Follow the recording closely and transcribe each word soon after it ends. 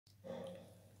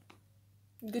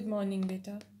Good morning,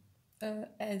 beta.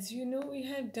 As you know, we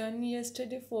have done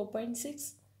yesterday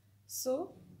 4.6.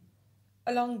 So,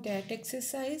 along that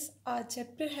exercise, our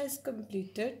chapter has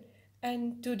completed,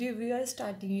 and today we are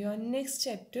starting your next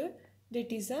chapter.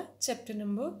 That is a chapter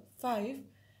number 5,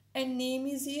 and name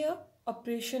is here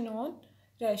Operation on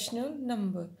Rational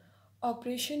Number.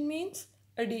 Operation means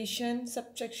addition,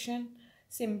 subtraction,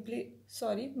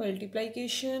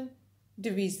 multiplication,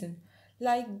 division.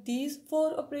 Like these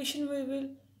four operations we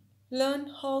will learn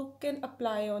how can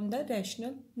apply on the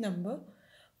rational number.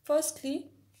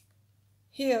 Firstly,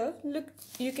 here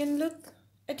you can look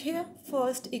at here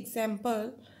first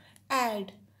example.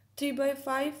 Add 3 by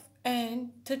 5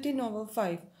 and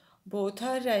 13/5. Both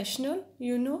are rational,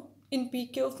 in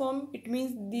PQ form it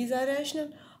means these are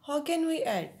rational. How can we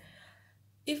add?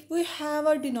 If we have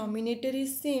a denominator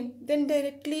is same, then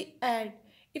directly add.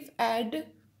 If add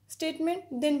statement,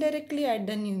 then directly add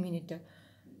the numerator.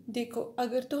 देखो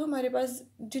अगर तो हमारे पास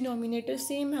denominator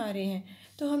same आ रहे हैं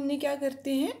तो हमने क्या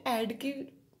करते हैं, ऐड की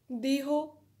दी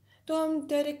हो तो हम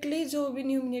डायरेक्टली जो भी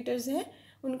न्यूमिनेटर्स हैं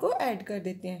उनको ऐड कर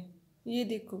देते हैं. ये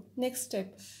देखो next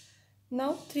step.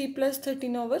 Now 3 +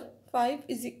 13/5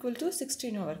 is equal to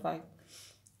 16/5.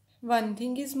 One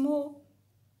thing is more.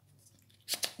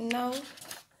 Now,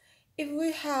 if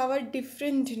we have a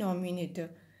different denominator,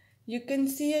 you can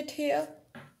see it here.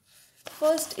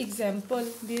 First example,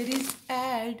 there is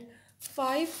add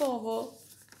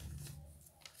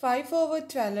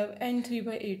 5/12 and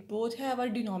 3/8. Both have a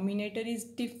denominator is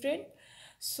different.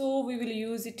 So we will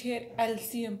use it here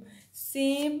LCM.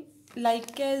 Same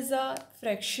like as a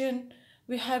fraction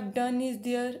we have done is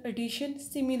there addition.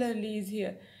 Similarly is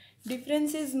here.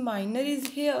 Difference is minor is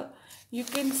here. You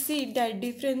can see that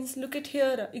difference. Look at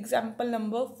here. Example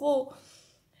number 4.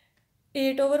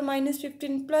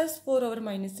 8/-15 plus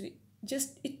 4/-3. Just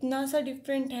इतना सा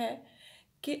different है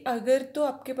कि अगर तो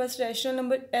आपके पास rational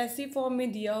number ऐसी form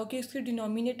में दिया हो कि उसके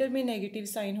डिनोमिनेटर में नेगेटिव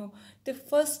साइन हो तो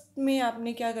फर्स्ट में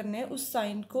आपने क्या करना है, उस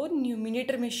साइन को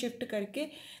न्यूमिनेटर में शिफ्ट करके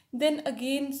then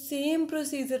again same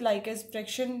procedure like as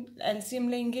fraction LCM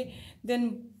लेंगे,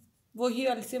 देन वही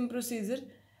एलसीएम प्रोसीजर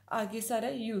आगे सारा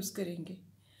यूज़ करेंगे.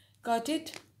 Got it?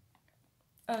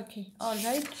 Okay, all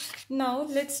right. Now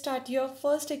let's start your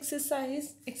first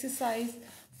exercise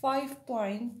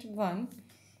 5.1.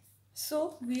 So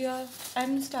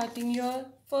I'm starting your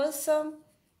first sum.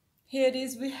 Here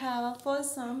is we have a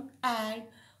first sum. Add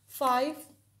 5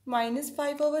 minus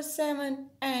 5/7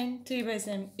 and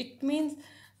 3/7. It means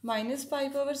minus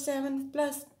 5/7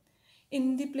 plus, in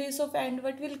the place of and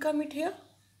what will come it here?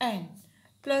 And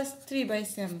plus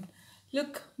 3/7.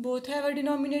 Look, both have a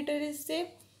denominator is same.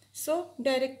 So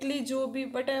directly जो भी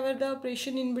whatever the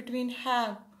operation in between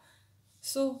have,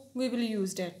 so we will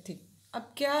use that thing. अब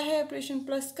क्या है operation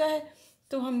plus का है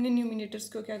तो हमने numerators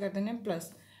को क्या कर देना है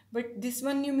plus, but this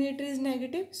one numerator is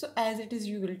negative so as it is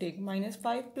you will take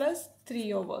 -5 +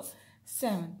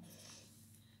 3/7.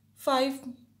 5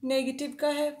 negative का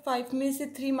है, 5 में से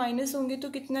 3 माइनस होंगे तो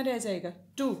कितना रह जाएगा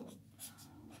 2.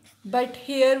 But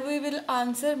here we will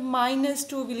answer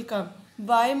 -2 will come.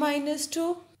 Y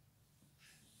 -2?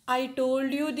 I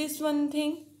told you this one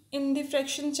thing in the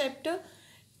fraction chapter.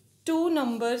 Two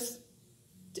numbers,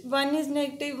 one is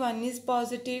negative, one is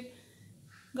positive.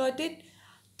 Got it?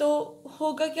 तो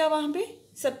होगा क्या वहाँ पे?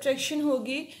 सब्ट्रैक्शन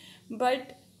होगी, बट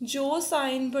जो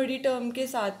साइन बड़ी term के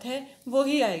साथ है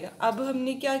वही आएगा. अब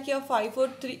हमने क्या किया, 5 और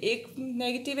 3, एक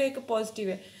नेगेटिव है एक पॉजिटिव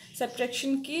है,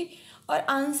 सब्ट्रैक्शन की और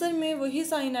आंसर में वही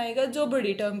साइन आएगा जो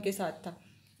बड़ी टर्म के साथ था.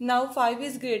 Now 5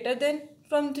 is greater than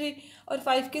from 3 और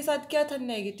 5 के साथ क्या था,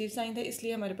 नेगेटिव साइन था,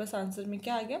 इसलिए हमारे पास आंसर में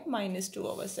क्या आ गया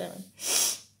 -2/7.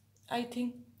 आई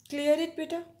थिंक क्लियर इट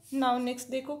बेटा. नाउ नेक्स्ट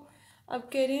देखो, अब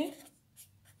कह रहे हैं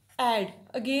add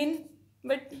again,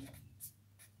 but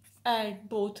add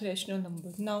both rational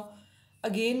number. Now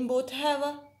again both have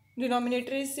a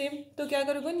denominator is same, तो क्या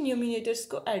करोगे, न्यूमिनेटर्स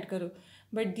को ऐड करो,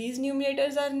 but these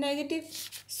numerators are negative.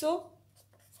 So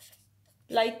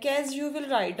like as you will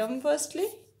write down firstly,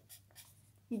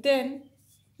 then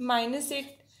 -8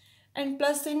 and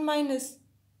plus and minus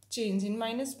change in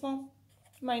minus form,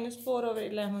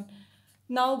 -4/11.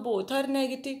 now both are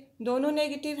negative, दोनों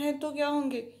negative हैं तो क्या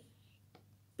होंगे,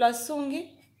 प्लस होंगे.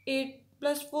 8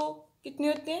 + 4 कितने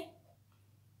होते हैं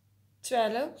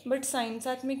 12, बट साइन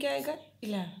साथ में क्या आएगा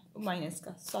 11 माइनस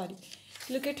का. Sorry,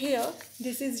 look at here,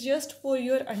 this is just for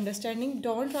your understanding.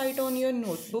 Don't write on your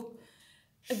notebook.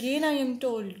 Again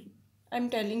I'm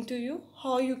telling to you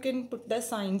how you can put the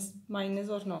signs minus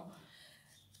or no.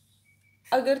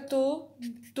 अगर तो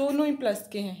दोनों ही plus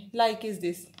के हैं like is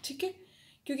this, ठीक है,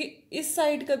 क्योंकि इस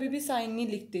side कभी भी साइन नहीं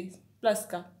लिखते प्लस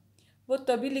का, वो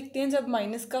तभी लिखते हैं जब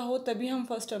माइनस का हो, तभी हम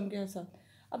फर्स्ट टर्म के साथ.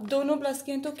 अब दोनों प्लस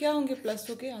के हैं तो क्या होंगे, प्लस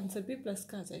हो के आंसर भी प्लस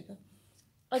का आ जाएगा।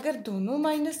 अगर दोनों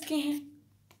माइनस के हैं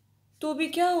तो भी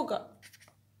क्या होगा,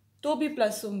 तो भी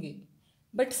प्लस होंगे,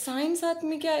 बट साइन साथ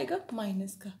में क्या आएगा,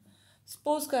 माइनस का।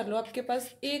 सपोज कर लो आपके पास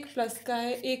एक प्लस का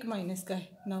है एक माइनस का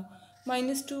है। नाउ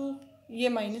 -2 ये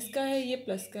माइनस का है ये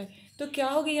प्लस का है, तो क्या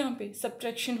होगी, यहाँ पे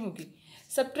सब्ट्रैक्शन होगी।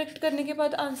 सब्ट्रैक्ट करने के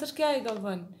बाद आंसर क्या आएगा,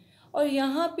 1। और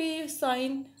यहाँ पे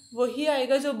साइन वही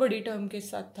आएगा जो बड़ी टर्म के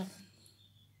साथ था।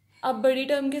 अब बड़ी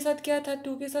टर्म के साथ क्या था,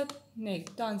 2 के साथ नहीं,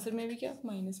 तो आंसर में भी क्या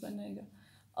 -1 आएगा।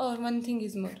 और one thing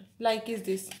is more, like is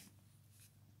this,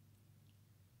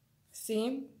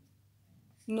 same,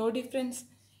 no difference.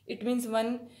 It means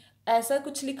 1 ऐसा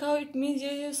कुछ लिखा हो, इट मीन्स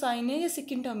ये जो साइन है ये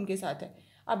सेकेंड टर्म के साथ है,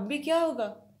 अब भी क्या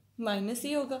होगा, माइनस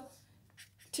ही होगा।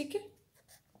 ठीक है,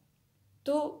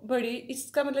 तो बड़ी,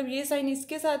 इसका मतलब ये साइन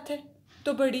इसके साथ है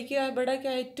तो बड़ी क्या है, बड़ा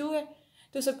क्या है, 2 है,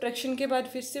 तो सब्ट्रैक्शन के बाद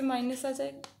फिर से माइनस आ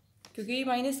जाएगा क्योंकि ये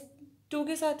 -2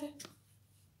 के साथ है।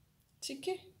 ठीक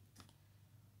है,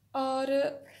 और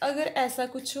अगर ऐसा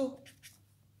कुछ हो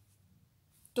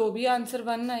तो भी आंसर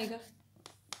 1 आएगा,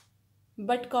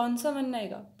 बट कौन सा 1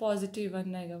 आएगा, पॉजिटिव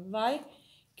 1 आएगा। वाई,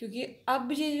 क्योंकि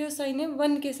अब ये जो साइन है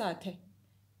 1 के साथ है।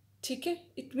 ठीक है,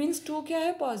 इट मीन्स 2 क्या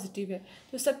है, पॉजिटिव है,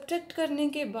 तो सब्ट्रैक्ट करने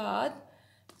के बाद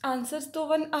आंसर तो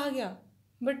 1 आ गया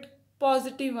बट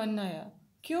पॉजिटिव 1 आया।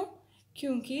 क्यों,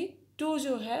 क्योंकि 2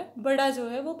 जो है, बड़ा जो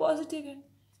है वो पॉजिटिव है।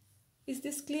 Is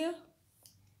this clear?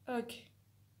 Okay,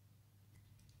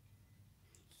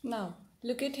 now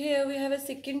look at here, we have a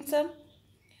second sum.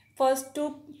 First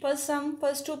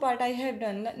two part I have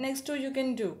done. Next two you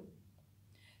can do.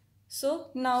 So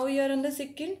now we are on the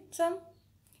second sum.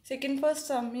 First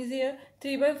sum is here,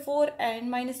 3/4 and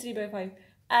 -3/5.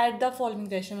 Add the following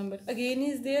rational number. Again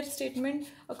is their statement.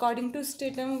 According to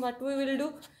statement, what we will do?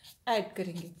 Add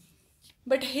करेंगे.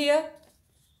 But here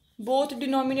both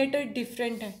denominator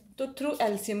different है, तो through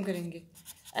LCM करेंगे.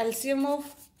 LCM of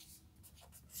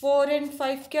 4 and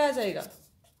 5 क्या आ जाएगा,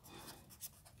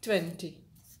 20.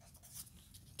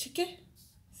 ठीक है,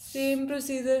 same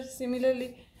procedure, similarly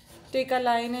take a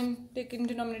line and take in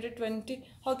denominator 20.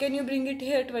 How can you bring it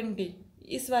here 20,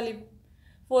 इस वाली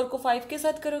 4 को 5 के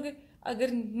साथ करोगे।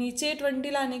 अगर नीचे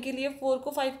 20 लाने के लिए 4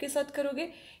 को 5 के साथ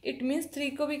करोगे, इट मीन्स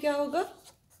 3 को भी क्या होगा,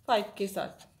 5 के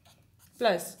साथ,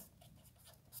 प्लस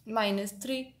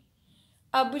 -3.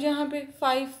 अब यहाँ पे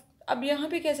 5, अब यहाँ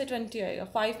पे कैसे 20 आएगा,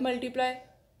 5 ×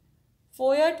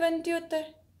 4 या 20 होता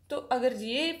है, तो अगर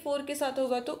ये 4 के साथ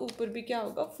होगा तो ऊपर भी क्या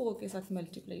होगा, 4 के साथ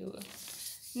मल्टीप्लाई होगा.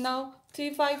 नाउ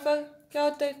 3 5 का क्या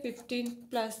होता है, 15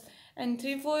 प्लस, एंड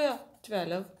 3 4 या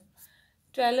 12.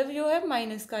 12 जो है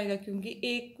माइनस का आएगा क्योंकि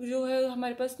एक जो है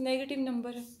हमारे पास नेगेटिव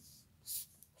नंबर है,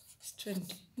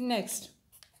 20. नेक्स्ट,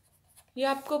 ये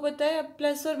आपको पता है, अब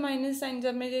प्लस और माइनस साइन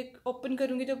जब मैं ये ओपन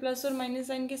करूँगी तो प्लस और माइनस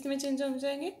साइन किस में चेंज हो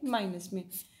जाएंगे, माइनस में,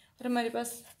 और हमारे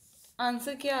पास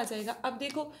आंसर क्या आ जाएगा. अब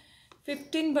देखो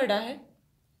 15 बड़ा है,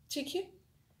 ठीक है,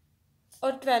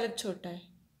 और 12 छोटा है.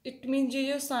 इट मीन ये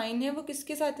जो साइन है वो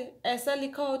किसके साथ है, ऐसा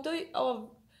लिखा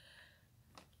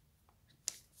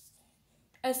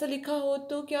हो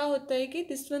तो क्या होता है कि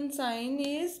this one sine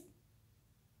is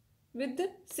with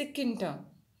second term.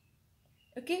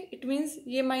 Okay, it means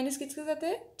ये माइनस किसके साथ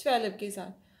है, 12 के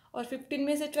साथ, और 15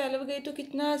 में से 12 गए तो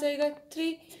कितना आ जाएगा,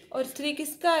 3. और 3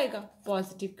 किसका आएगा,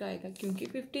 पॉजिटिव का आएगा, क्योंकि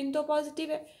 15 तो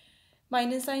पॉजिटिव है,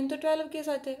 माइनस साइन तो 12 के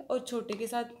साथ है, और छोटे के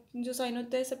साथ जो साइन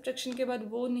होता है सब्ट्रैक्शन के बाद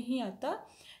वो नहीं आता.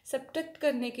 सब्ट्रैक्ट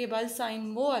करने के बाद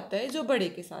साइन वो आता है जो बड़े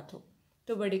के साथ हो,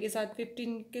 तो बड़े के साथ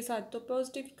 15 के साथ तो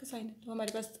पॉजिटिव का साइन है, तो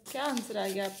हमारे पास क्या आंसर आ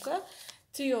गया आपका,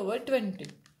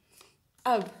 3/20.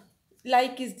 अब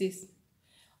लाइक इज दिस,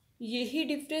 यही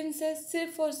डिफरेंस है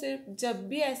सिर्फ और सिर्फ जब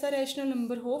भी ऐसा रैशनल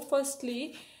नंबर हो,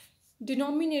 फर्स्टली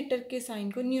डिनोमिनेटर के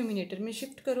साइन को न्यूमिनेटर में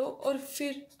शिफ्ट करो, और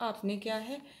फिर आपने क्या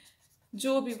है,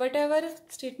 जो भी what ever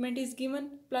statement is given,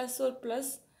 plus और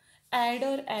प्लस, ऐड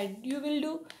और add you will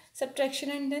do, subtraction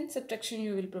and then subtraction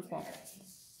you will perform.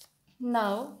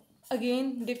 Now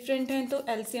again different है तो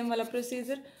एलसीएम वाला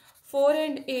प्रोसीजर. 4 और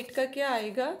 8 का क्या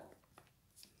आएगा,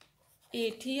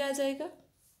 8 ही आ जाएगा,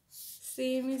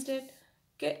 सेम इज डेट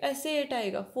कि ऐसे 8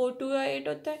 आएगा, 4 2 या 8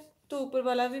 होता है, तो ऊपर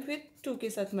वाला भी फिर 2 के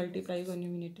साथ मल्टीप्लाई होगा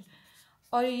न्यूमिनेटर,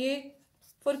 और ये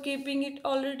फॉर कीपिंग इट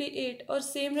ऑलरेडी 8, और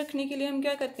सेम रखने के लिए हम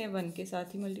क्या करते हैं, 1 के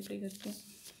साथ ही मल्टीप्लाई करते हैं.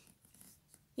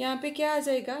 यहाँ पे क्या आ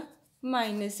जाएगा,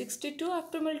 -62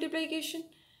 आफ्टर मल्टीप्लीकेशन,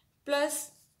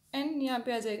 प्लस, एंड यहाँ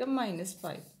पे आ जाएगा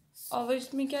 -5, और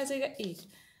इसमें क्या आ जाएगा, 8.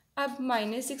 अब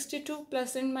 -62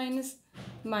 प्लस एंड माइनस,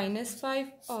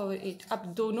 -5 और 8. अब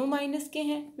दोनों माइनस के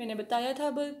हैं, मैंने बताया था,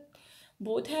 अब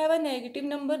both have a negative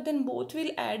number, then both will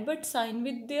add but sign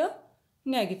with their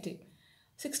negative.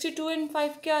 62 and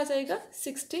 5 क्या आ जाएगा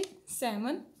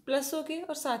 67 प्लस हो गए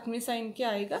और साथ में साइन क्या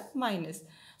आएगा minus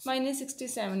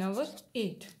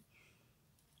 -67/8.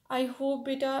 I hope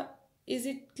beta is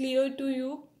it clear to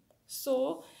you? So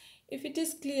if it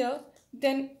is clear,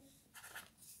 then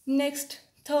next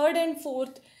third and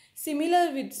fourth similar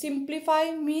with simplify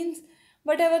means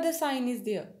whatever the sign is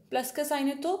there, plus का sign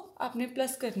है तो आपने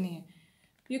plus करनी है.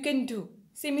 You can do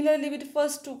similarly with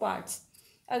first two parts.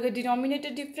 अगर denominator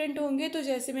different होंगे तो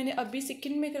जैसे मैंने अभी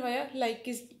सेकंड में करवाया like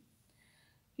is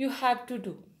you have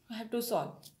to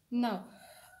solve. Now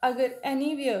अगर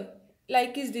anywhere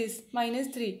like is this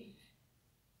 -3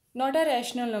 not a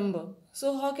rational number,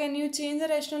 so how can you change the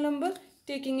rational number?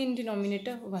 Taking in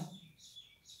denominator 1.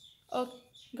 Okay,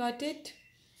 got it?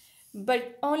 But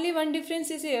only one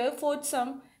difference is here. Fourth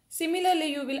sum similarly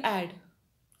you will add.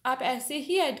 आप ऐसे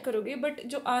ही add करोगे but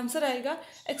जो answer आएगा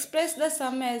express the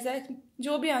some as a,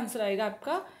 जो भी answer आएगा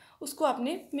आपका उसको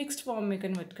आपने मिक्स्ड फॉर्म में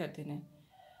कन्वर्ट कर देना है.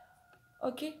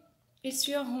 Okay, it's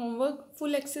your homework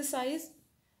full exercise.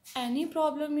 Any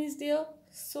problem is there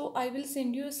so I will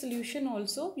send you a solution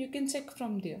also, you can check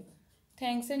from there.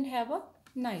 Thanks and have a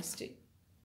nice day.